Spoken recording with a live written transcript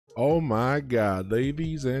Oh my god,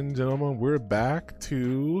 ladies and gentlemen, we're back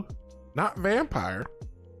to not vampire,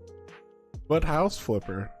 but House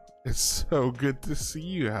Flipper. It's so good to see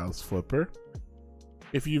you, House Flipper.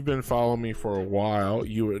 If you've been following me for a while,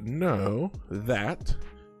 you would know that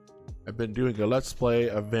I've been doing a Let's Play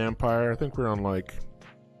of Vampire. I think we're on like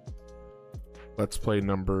Let's Play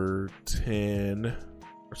number 10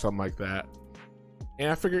 or something like that. And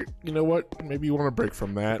I figured, you know what, maybe you want to break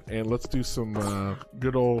from that and let's do some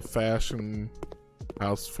good old-fashioned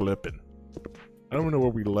house flipping. I don't know where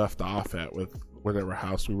we left off at with whatever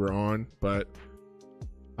house we were on, but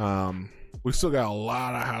we still got a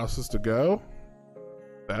lot of houses to go.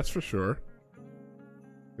 That's for sure.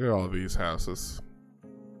 Look at all of these houses.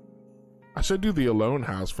 I should do the Alone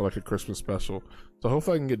house for like a Christmas special. So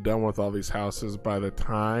hopefully I can get done with all these houses by the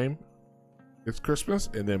time it's Christmas,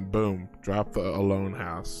 and then boom, drop the Alone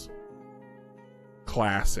house.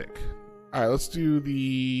 Classic. All right, let's do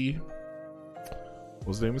the,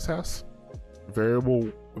 what's the name of this house?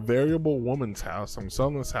 Variable Woman's house. I'm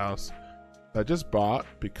selling this house I just bought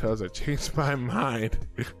because I changed my mind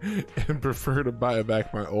and prefer to buy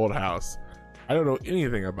back my old house. I don't know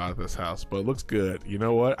anything about this house, but it looks good. You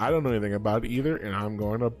know what? I don't know anything about it either, and I'm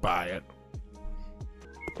going to buy it.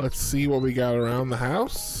 Let's see what we got around the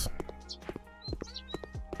house.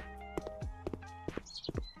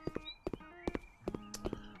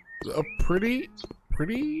 A pretty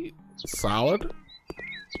solid,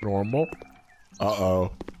 normal.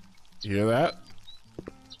 Uh-oh. You hear that?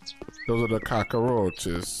 Those are the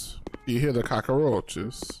cockroaches. You hear the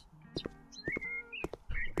cockroaches?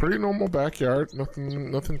 Pretty normal backyard.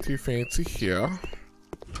 Nothing too fancy here.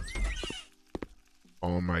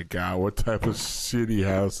 Oh my god, what type of shitty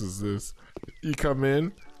house is this? You come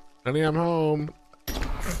in, honey, I'm home.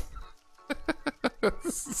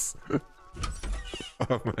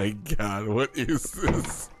 Oh my god, what is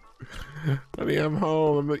this? Honey, I'm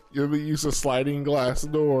home. You're gonna use a sliding glass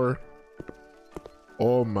door.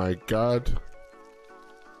 Oh my god.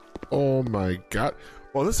 Oh my god.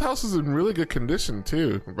 Well, this house is in really good condition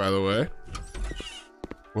too, by the way.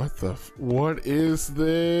 What is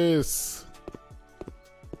this?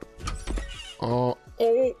 Oh.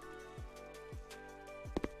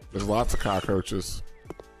 There's lots of cockroaches.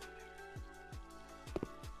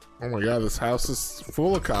 Oh my god, this house is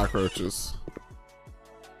full of cockroaches.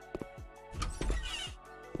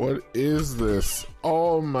 What is this?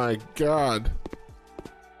 Oh my god.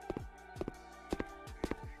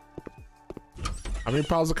 How many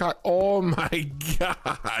piles of oh my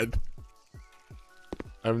god.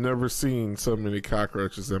 I've never seen so many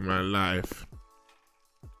cockroaches in my life.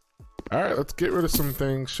 Alright, let's get rid of some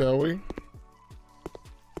things, shall we?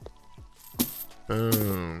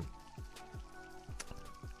 Boom.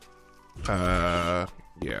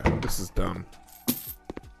 Yeah, this is dumb.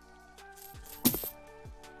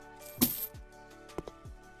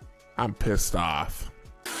 I'm pissed off.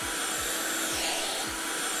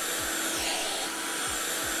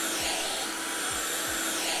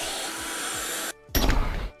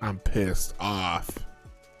 I'm pissed off.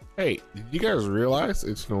 Hey, did you guys realize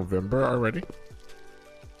it's November already?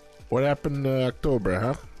 What happened to October,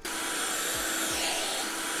 huh?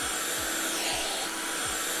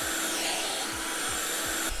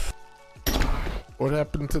 What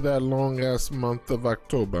happened to that long-ass month of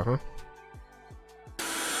October, huh?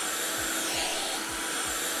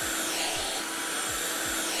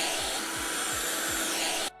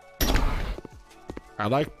 I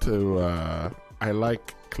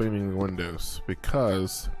like cleaning the windows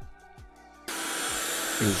because it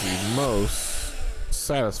is the most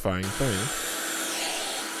satisfying thing.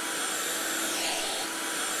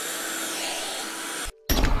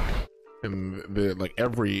 And like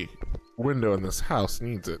every window in this house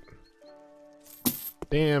needs it.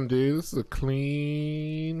 Damn, dude, this is a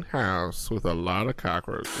clean house with a lot of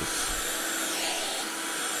cockroaches.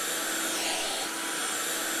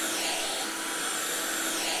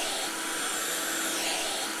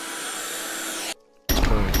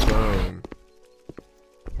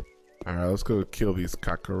 Alright, let's go kill these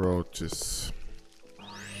cockroaches.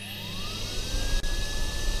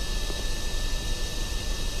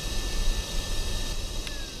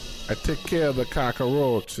 I take care of the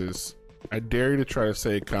cockroaches. I dare you to try to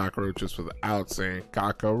say cockroaches without saying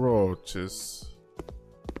cockroaches.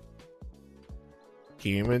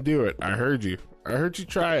 Can't even do it. I heard you. I heard you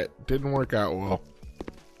try it. Didn't work out well.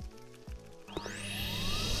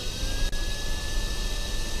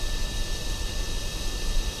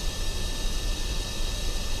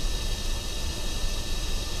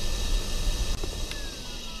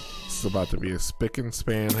 This is about to be a spick and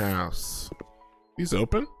span house. He's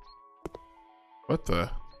open? What the?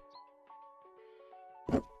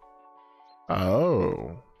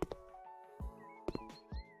 Oh.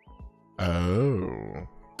 Oh.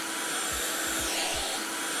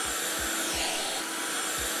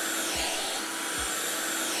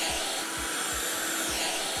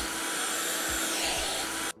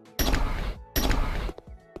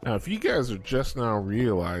 Now, if you guys are just now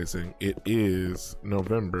realizing it is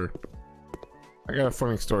November, I got a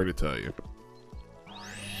funny story to tell you.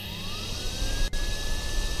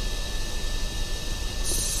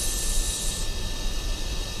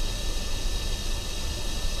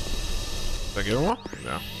 Did I get one?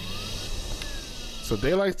 No. So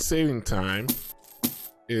daylight saving time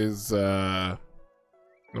is November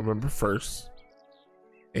 1st,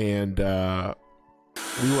 and we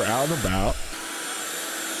were out and about.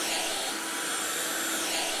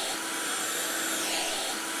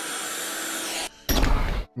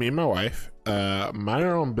 Me and my wife, minding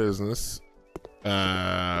our own business,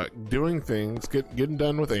 doing things, getting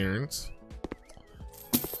done with errands,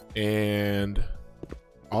 and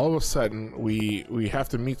all of a sudden we have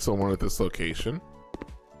to meet someone at this location.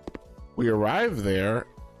 We arrived there,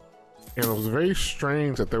 and it was very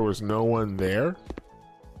strange that there was no one there.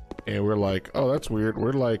 And we're like, oh, that's weird.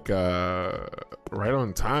 We're like right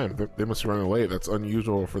on time. They must be running late. That's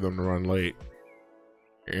unusual for them to run late.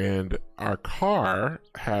 And our car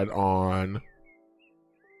had on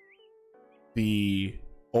the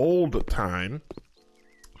old time.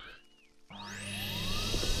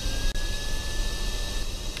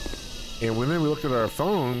 And then we looked at our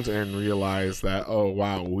phones and realized that, oh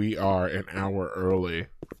wow, we are an hour early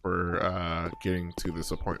for getting to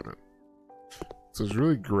this appointment. So it's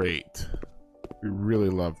really great. We really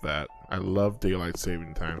love that. I love daylight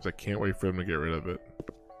saving times. I can't wait for them to get rid of it.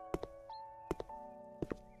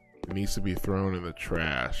 It needs to be thrown in the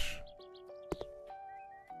trash.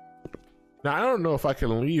 Now, I don't know if I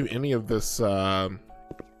can leave any of this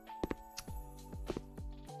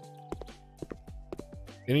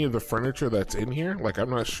any of the furniture that's in here. Like, I'm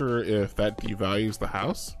not sure if that devalues the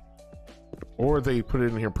house, or they put it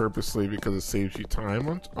in here purposely because it saves you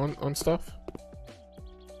time on stuff.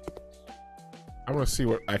 I want to see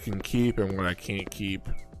what I can keep and what I can't keep.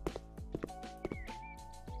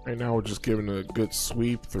 Right now we're just giving it a good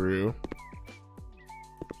sweep through.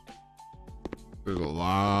 There's a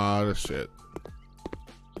lot of shit.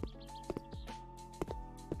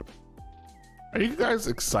 Are you guys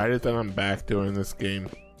excited that I'm back doing this game?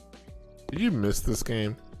 Did you miss this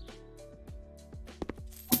game?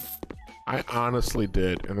 I honestly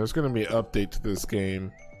did, and there's going to be an update to this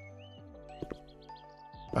game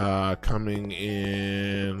coming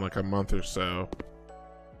in like a month or so,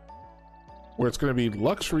 where it's going to be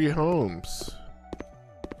luxury homes.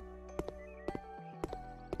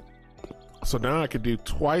 So now I could do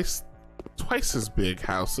twice as big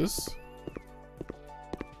houses.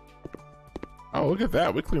 Oh, look at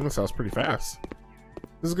that. We cleaned this house pretty fast.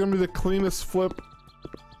 This is going to be the cleanest,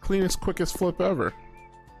 quickest flip ever.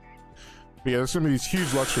 But yeah, there's going to be these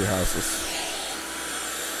huge luxury houses.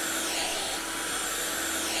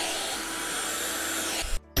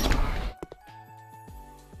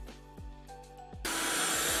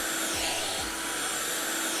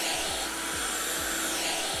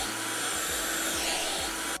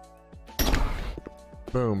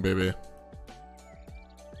 Boom, baby.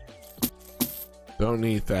 Don't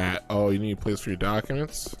need that. Oh, you need a place for your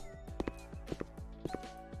documents?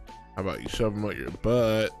 How about you shove them up your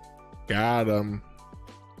butt? Got them.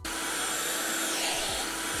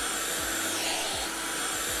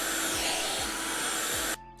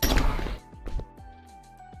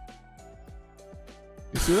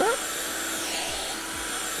 You see that?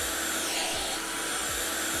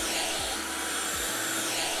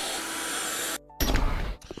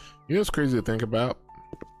 You know what's crazy to think about?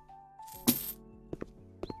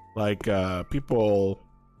 Like, people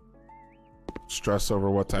stress over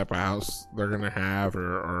what type of house they're gonna have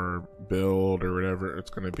or build or whatever it's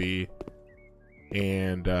gonna be,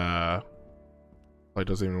 and it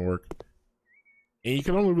doesn't even work. And you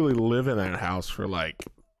can only really live in that house for like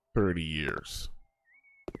 30 years.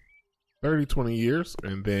 20 years,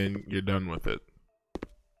 and then you're done with it.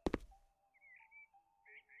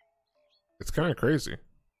 It's kind of crazy.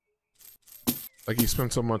 Like, you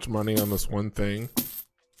spend so much money on this one thing,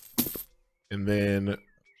 and then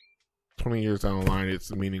 20 years down the line,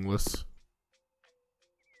 it's meaningless.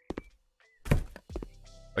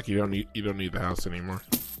 Like, you don't need the house anymore.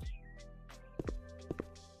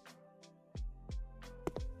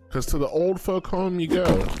 Because to the old folk home you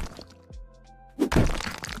go.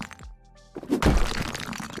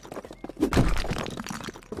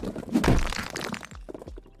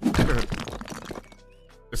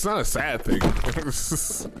 It's not a sad thing.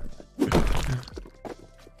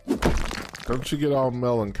 Don't you get all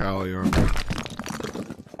melancholy on me.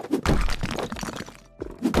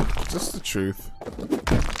 Just the truth.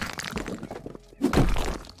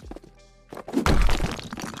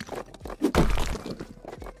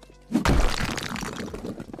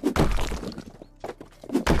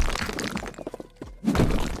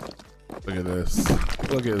 Look at this.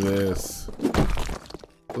 Look at this.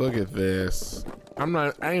 Look at this. I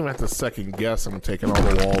ain't even have to second guess. I'm taking all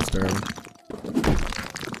the walls down.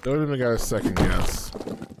 Don't even got a second guess.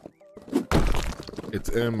 It's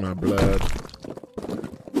in my blood.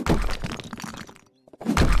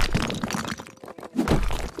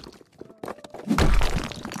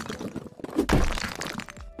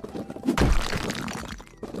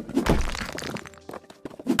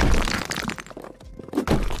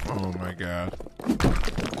 Oh my god.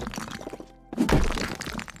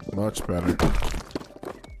 Much better.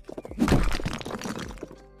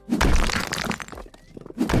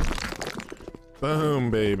 Boom,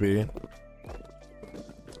 baby.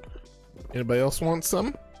 Anybody else want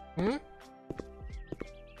some? Hmm?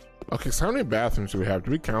 Okay, so how many bathrooms do we have? Do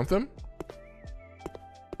we count them?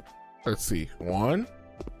 Let's see. 1,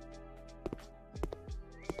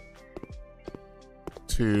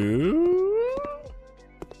 2,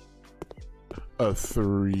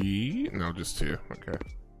 3. No, just 2. Okay.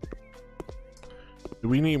 Do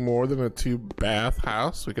we need more than a 2-bath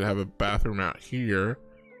house? We could have a bathroom out here.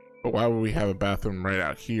 But why would we have a bathroom right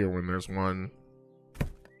out here when there's one?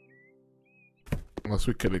 Unless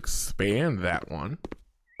we could expand that one.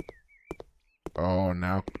 Oh,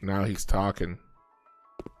 now he's talking.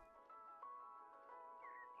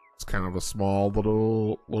 It's kind of a small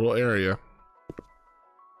little area.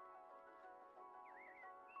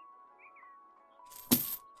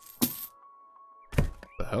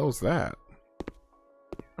 The hell's that?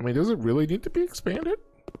 I mean, does it really need to be expanded?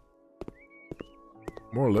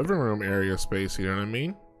 More living room area space, you know what I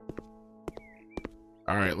mean?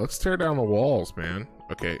 Alright, let's tear down the walls, man.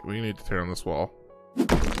 Okay, we need to tear down this wall.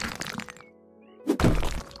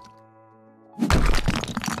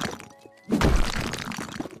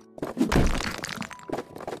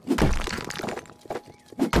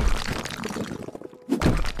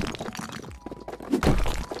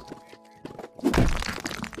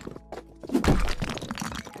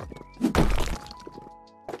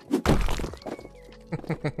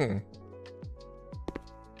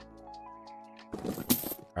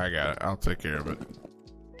 I got it. I'll take care of it.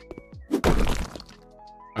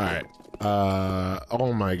 Alright.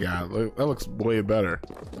 Oh my god. Look, that looks way better.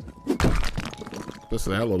 Just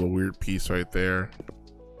that little weird piece right there.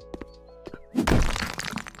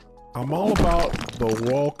 I'm all about the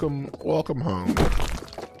welcome home.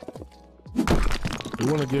 We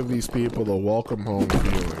want to give these people the welcome home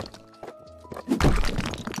feeling.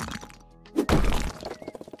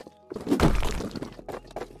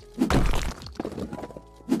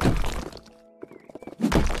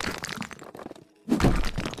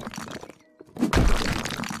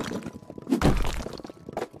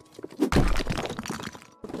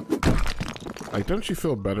 Like, don't you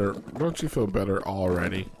feel better? Don't you feel better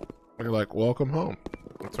already? You're like, welcome home.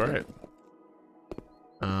 That's right.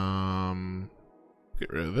 Get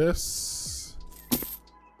rid of this.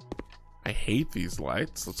 I hate these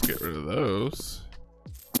lights. Let's get rid of those.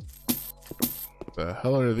 The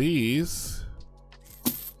hell are these?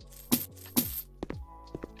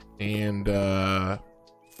 And yeah,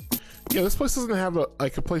 this place doesn't have a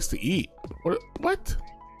place to eat. What?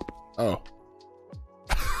 Oh.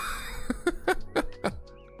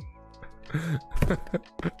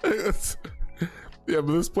 Yeah,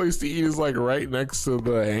 but this place to eat is like right next to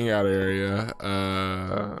the hangout area.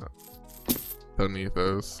 Don't eat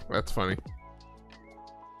those. That's funny.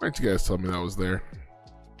 Why didn't you guys tell me that was there?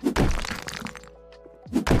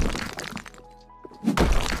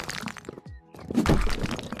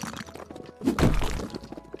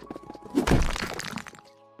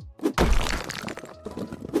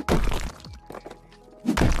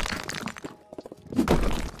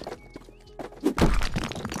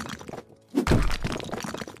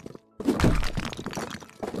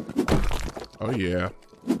 Oh yeah.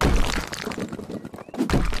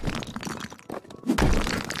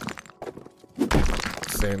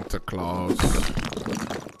 Santa Claus.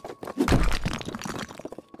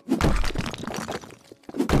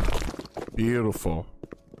 Beautiful.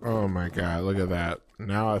 Oh my god, look at that.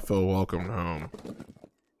 Now I feel welcomed home.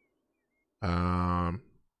 I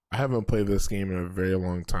haven't played this game in a very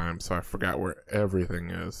long time, so I forgot where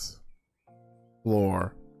everything is.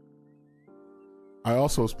 Floor. I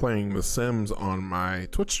also was playing The Sims on my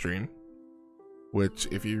Twitch stream, which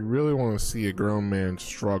if you really want to see a grown man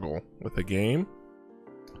struggle with a game,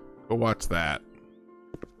 Go watch that.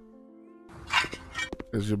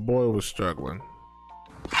 Because your boy was struggling.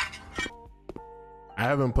 I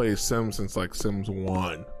haven't played Sims since like Sims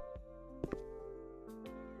 1.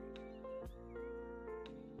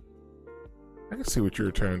 I can see what you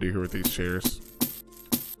were trying to do here with these chairs.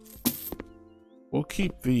 We'll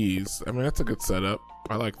keep these. I mean, that's a good setup.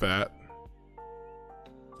 I like that.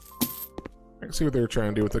 I can see what they were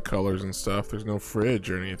trying to do with the colors and stuff. There's no fridge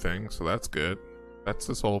or anything, so that's good. That's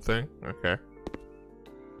this whole thing. Okay.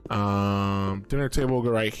 Dinner table will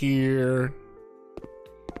go right here.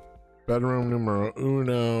 Bedroom numero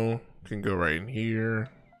uno can go right in here.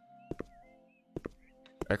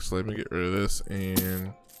 Actually, let me get rid of this.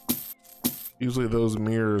 And usually those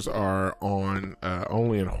mirrors are on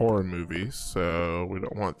only in horror movies, so we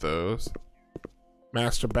don't want those.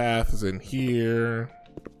 Master bath is in here.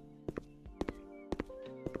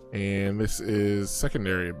 And this is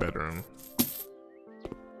secondary bedroom.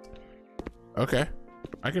 Okay,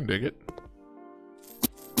 I can dig it.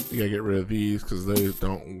 You gotta get rid of these because those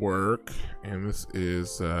don't work. And this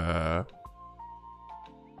is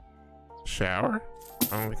shower.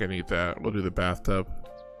 I don't think I need that. We'll do the bathtub.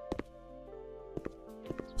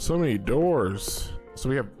 So many doors. So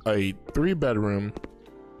we have a 3-bedroom,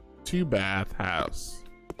 2-bath house.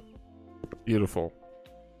 Beautiful.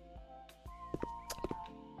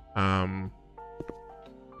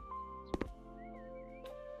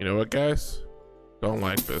 You know what, guys? Don't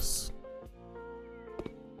like this.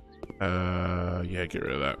 Yeah, get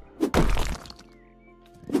rid of that.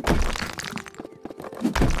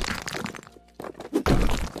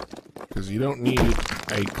 Because you don't need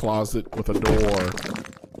a closet with a door.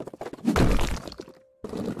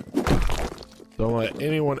 Don't let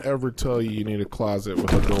anyone ever tell you you need a closet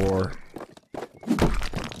with a door.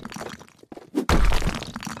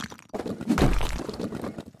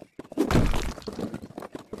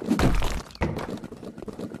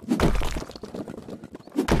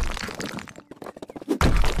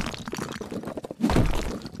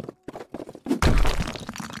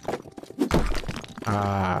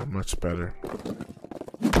 Ah, much better.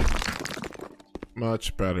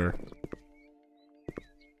 Much better.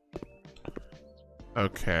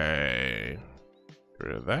 Okay. Get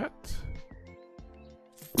rid of that.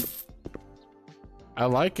 I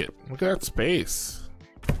like it. Look at that space.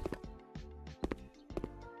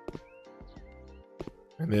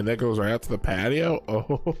 And then that goes right out to the patio.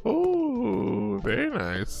 Oh, very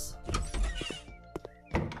nice.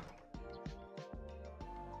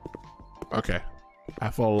 Okay. I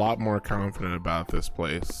feel a lot more confident about this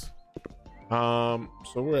place. So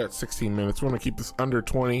we're at 16 minutes. We're gonna keep this under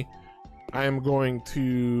 20. I am going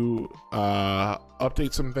to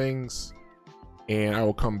update some things, and I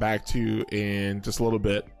will come back to you in just a little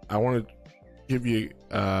bit. I want to give you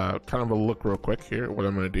kind of a look real quick here. What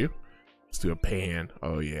I'm gonna do? Let's do a pan.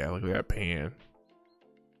 Oh yeah, look at that pan.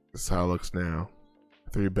 This is how it looks now.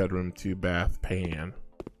 3-bedroom, 2-bath pan.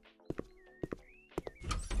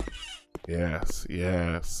 Yes,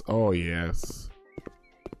 yes. Oh yes.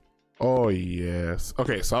 Oh yes.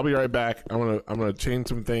 Okay, so I'll be right back. I'm gonna change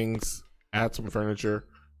some things, add some furniture,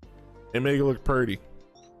 and make it look pretty.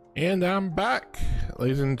 And I'm back,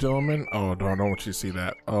 ladies and gentlemen. Oh no, I don't want you to see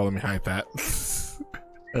that. Oh, let me hide that.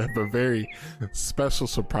 I have a very special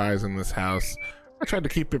surprise in this house. I tried to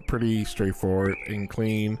keep it pretty straightforward and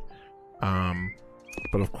clean.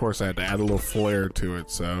 But of course I had to add a little flair to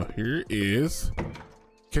it. So here is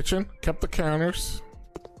kitchen, kept the counters,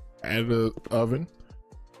 added an oven,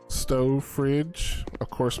 stove, fridge, of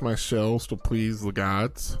course my shelves to please the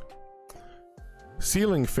gods,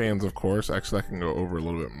 ceiling fans, of course. Actually, I can go over a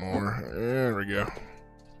little bit more. There we go.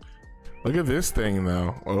 Look at this thing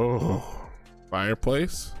though. Oh,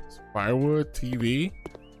 fireplace, firewood, TV.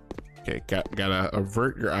 Okay, gotta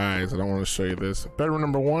avert your eyes. I don't want to show you this. Bedroom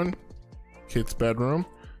number 1, kid's bedroom.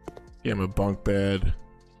 Yeah, a bunk bed.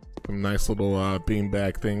 Some nice little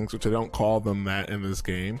beanbag things, which I don't call them that in this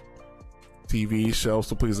game. TV, shelves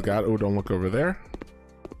to please the god. Oh, don't look over there.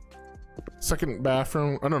 Second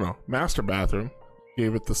bathroom. I don't know. Master bathroom.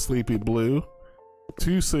 Gave it the sleepy blue.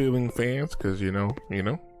 2 ceiling fans, because you know.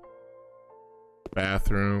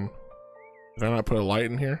 Bathroom. Did I not put a light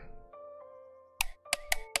in here?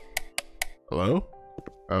 Hello?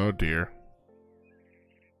 Oh dear.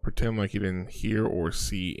 Pretend like you didn't hear or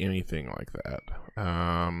see anything like that.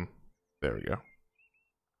 There we go.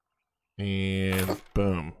 And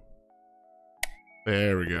boom.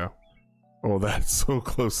 There we go. Oh, that's so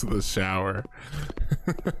close to the shower.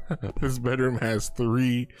 This bedroom has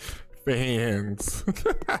 3 fans.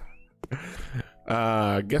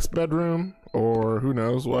 Guest bedroom, or who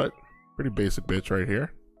knows what. Pretty basic bitch right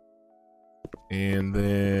here. And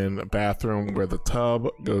then a bathroom where the tub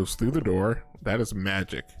goes through the door. That is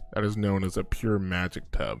magic. That is known as a pure magic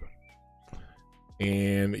tub.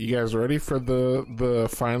 And you guys ready for the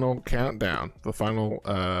final countdown? The final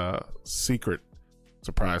secret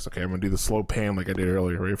surprise. Okay, I'm gonna do the slow pan like I did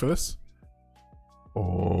earlier. Ready for this?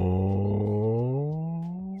 Oh,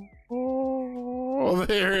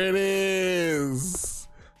 there it is.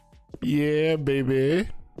 Yeah, baby.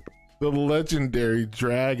 The legendary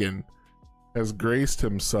dragon has graced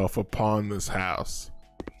himself upon this house.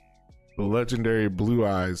 The legendary blue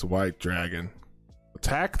eyes white dragon.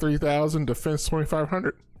 Attack 3000, defense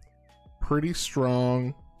 2500. Pretty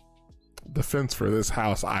strong defense for this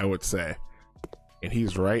house, I would say. And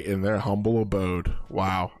he's right in their humble abode.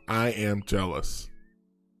 Wow, I am jealous.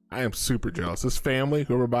 I am super jealous. This family,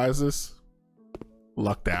 whoever buys this,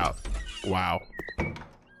 lucked out. Wow.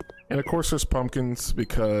 And of course there's pumpkins,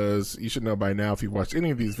 because you should know by now if you've watched any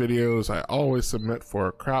of these videos, I always submit for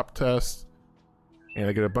a crop test. And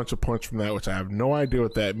I get a bunch of points from that, which I have no idea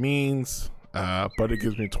what that means. But it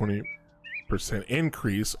gives me 20%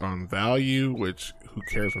 increase on value, which who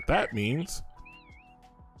cares what that means.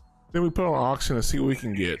 Then we put on auction to see what we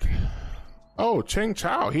can get. Oh, Cheng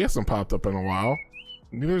Chow, he hasn't popped up in a while.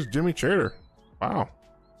 Neither's Jimmy Trader. Wow.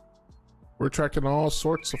 We're attracting all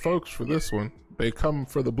sorts of folks for this one. They come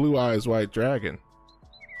for the blue eyes white dragon.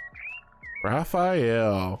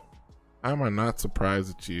 Raphael, how am I not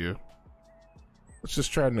surprised at you? Let's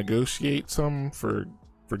just try to negotiate some for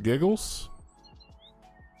giggles.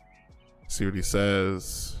 See what he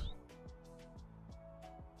says.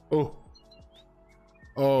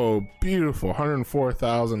 Oh, beautiful.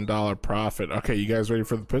 $104,000 profit. Okay, you guys ready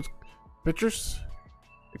for the pictures?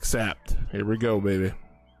 Accept. Here we go, baby.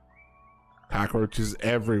 Cockroaches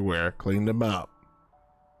everywhere. Cleaned them up.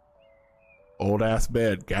 Old ass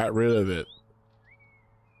bed. Got rid of it.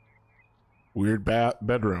 Weird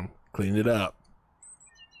bedroom. Cleaned it up.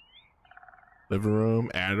 Living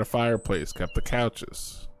room. Added a fireplace. Kept the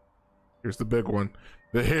couches. Here's the big one.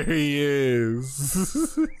 There he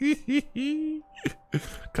is.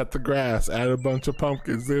 Cut the grass. Add a bunch of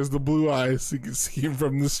pumpkins. There's the blue eyes so you can see him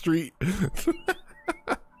from the street.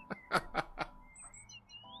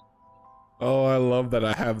 Oh, I love that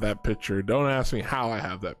I have that picture. Don't ask me how I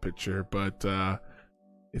have that picture, but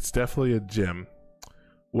it's definitely a gem.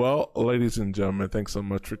 Well, ladies and gentlemen, thanks so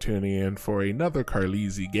much for tuning in for another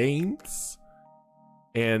Carleezy Games.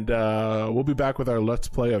 And we'll be back with our Let's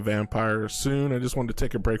Play of Vampire soon. I just wanted to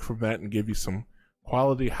take a break from that and give you some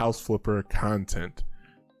quality house flipper content.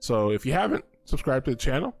 So if you haven't subscribed to the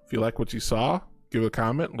channel, if you like what you saw, give a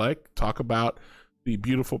comment, like, talk about the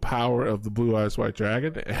beautiful power of the blue eyes white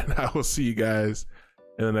dragon, and I will see you guys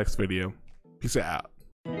in the next video. Peace out.